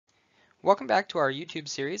Welcome back to our YouTube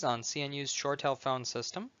series on CNU's ShoreTel phone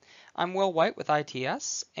system. I'm Will White with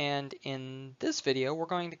ITS, and in this video we're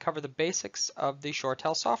going to cover the basics of the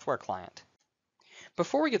ShoreTel software client.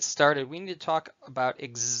 Before we get started, we need to talk about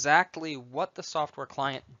exactly what the software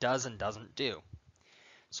client does and doesn't do.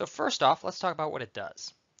 So first off, let's talk about what it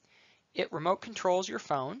does. It remote controls your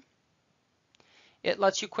phone. It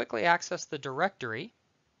lets you quickly access the directory.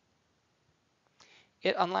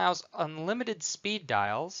 It allows unlimited speed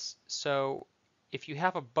dials, so if you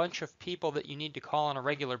have a bunch of people that you need to call on a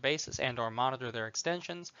regular basis and/or monitor their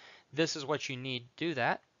extensions, this is what you need to do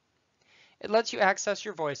that. It lets you access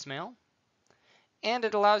your voicemail, and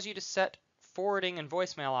it allows you to set forwarding and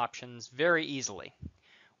voicemail options very easily.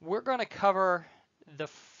 We're going to cover the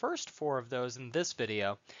first four of those in this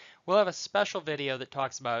video. We'll have a special video that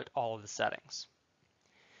talks about all of the settings.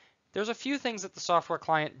 There's a few things that the software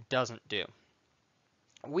client doesn't do.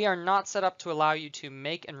 We are not set up to allow you to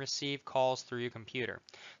make and receive calls through your computer.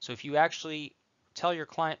 So if you actually tell your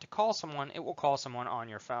client to call someone, it will call someone on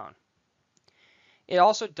your phone. It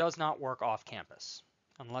also does not work off campus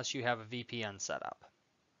unless you have a VPN set up.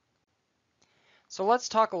 So let's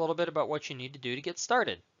talk a little bit about what you need to do to get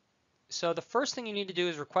started. So the first thing you need to do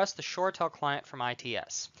is request the ShoreTel client from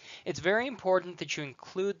ITS. It's very important that you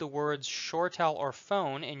include the words ShoreTel or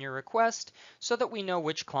phone in your request so that we know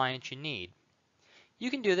which client you need. You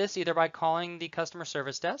can do this either by calling the customer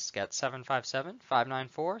service desk at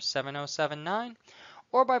 757-594-7079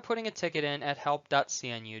 or by putting a ticket in at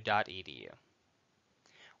help.cnu.edu.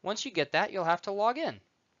 Once you get that, you'll have to log in.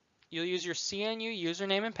 You'll use your CNU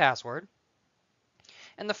username and password.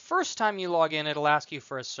 And the first time you log in, it'll ask you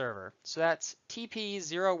for a server. So that's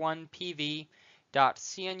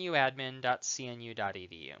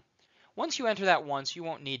tp01pv.cnuadmin.cnu.edu. Once you enter that once, you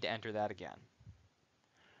won't need to enter that again.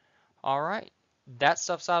 All right. That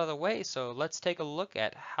stuff's out of the way, so let's take a look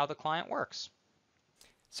at how the client works.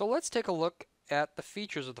 So let's take a look at the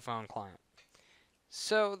features of the phone client.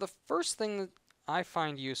 So the first thing that I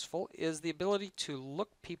find useful is the ability to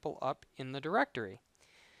look people up in the directory.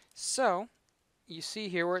 So you see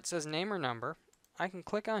here where it says name or number, I can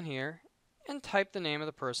click on here and type the name of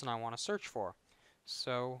the person I want to search for.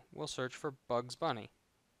 So we'll search for Bugs Bunny.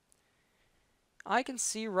 I can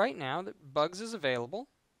see right now that Bugs is available.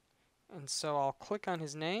 And so I'll click on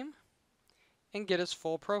his name and get his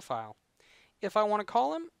full profile. If I want to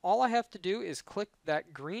call him, all I have to do is click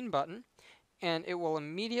that green button and it will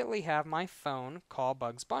immediately have my phone call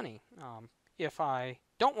Bugs Bunny. If I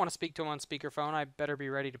don't want to speak to him on speakerphone, I better be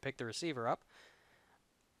ready to pick the receiver up.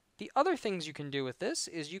 The other things you can do with this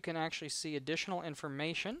is you can actually see additional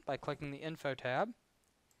information by clicking the Info tab.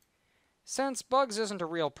 Since Bugs isn't a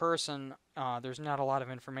real person, there's not a lot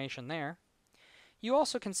of information there. You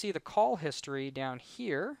also can see the call history down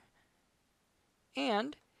here,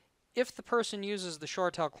 and if the person uses the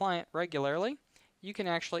ShoreTel client regularly, you can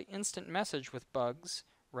actually instant message with Bugs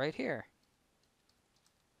right here.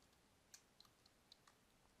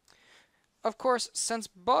 Of course, since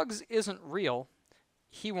Bugs isn't real,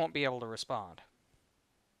 he won't be able to respond.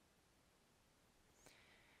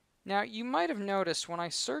 Now, you might have noticed when I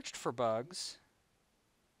searched for Bugs,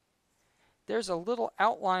 there's a little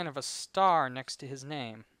outline of a star next to his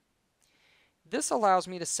name. This allows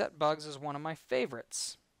me to set Bugs as one of my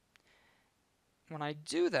favorites. When I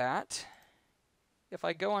do that, if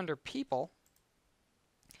I go under People,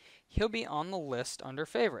 he'll be on the list under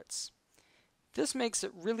Favorites. This makes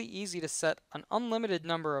it really easy to set an unlimited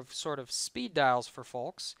number of sort of speed dials for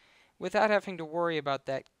folks without having to worry about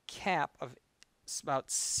that cap of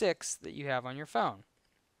about 6 that you have on your phone.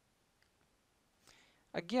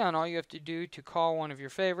 Again, all you have to do to call one of your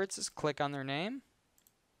favorites is click on their name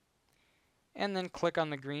and then click on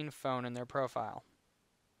the green phone in their profile.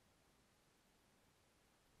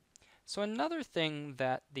 So another thing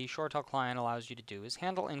that the ShoreTel client allows you to do is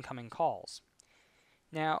handle incoming calls.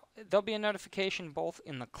 Now, there'll be a notification both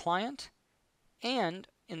in the client and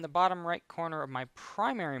in the bottom right corner of my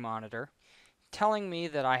primary monitor telling me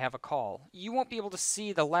that I have a call. You won't be able to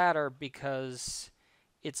see the latter because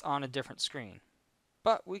it's on a different screen.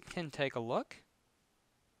 But we can take a look.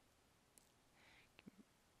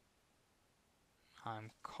 I'm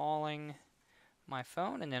calling my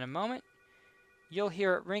phone, and in a moment you'll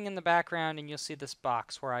hear it ring in the background and you'll see this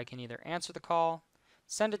box where I can either answer the call,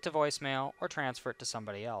 send it to voicemail, or transfer it to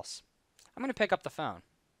somebody else. I'm going to pick up the phone.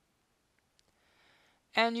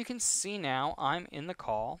 And you can see now I'm in the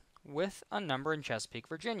call with a number in Chesapeake,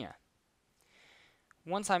 Virginia.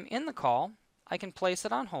 Once I'm in the call, I can place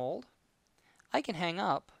it on hold, I can hang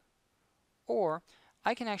up, or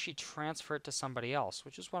I can actually transfer it to somebody else,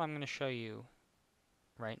 which is what I'm going to show you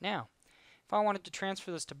right now. If I wanted to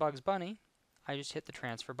transfer this to Bugs Bunny, I just hit the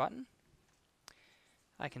transfer button.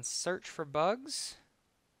 I can search for Bugs.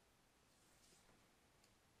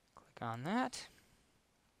 Click on that.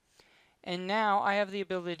 And now I have the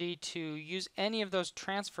ability to use any of those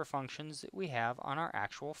transfer functions that we have on our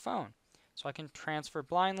actual phone. So I can transfer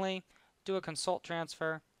blindly, do a consult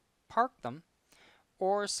transfer, park them,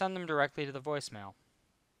 or send them directly to the voicemail.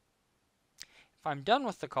 If I'm done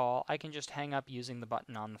with the call, I can just hang up using the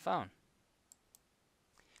button on the phone.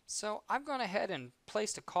 So I've gone ahead and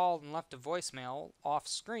placed a call and left a voicemail off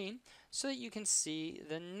screen so that you can see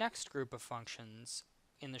the next group of functions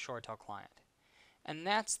in the ShoreTel client. And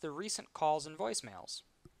that's the recent calls and voicemails.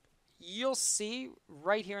 You'll see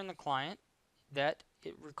right here in the client that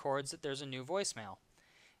it records that there's a new voicemail.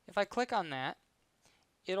 If I click on that,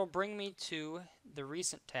 it'll bring me to the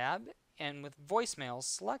recent tab and with voicemails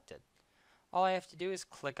selected. All I have to do is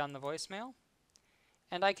click on the voicemail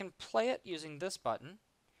and I can play it using this button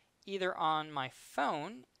either on my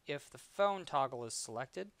phone if the phone toggle is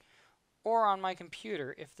selected or on my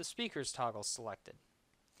computer if the speakers toggle is selected.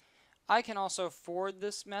 I can also forward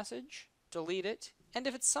this message, delete it, and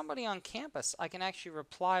if it's somebody on campus, I can actually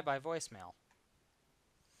reply by voicemail.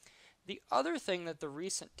 The other thing that the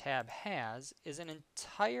Recent tab has is an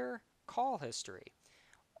entire call history.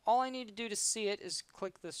 All I need to do to see it is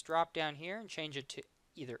click this drop down here and change it to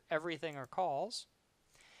either everything or calls,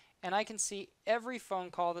 and I can see every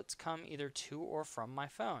phone call that's come either to or from my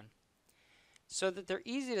phone. So that they're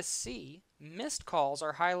easy to see, missed calls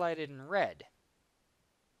are highlighted in red.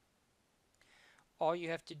 All you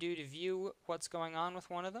have to do to view what's going on with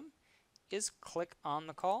one of them is click on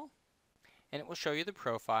the call, and it will show you the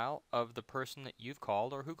profile of the person that you've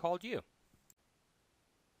called or who called you.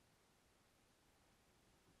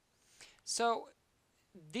 So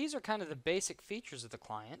these are kind of the basic features of the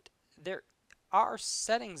client. There are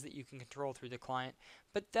settings that you can control through the client,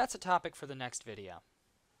 but that's a topic for the next video.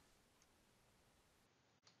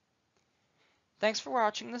 Thanks for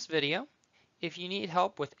watching this video. If you need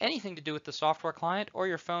help with anything to do with the software client or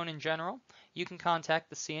your phone in general, you can contact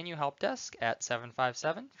the CNU Help Desk at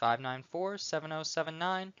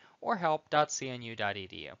 757-594-7079 or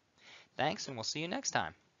help.cnu.edu. Thanks, and we'll see you next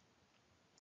time.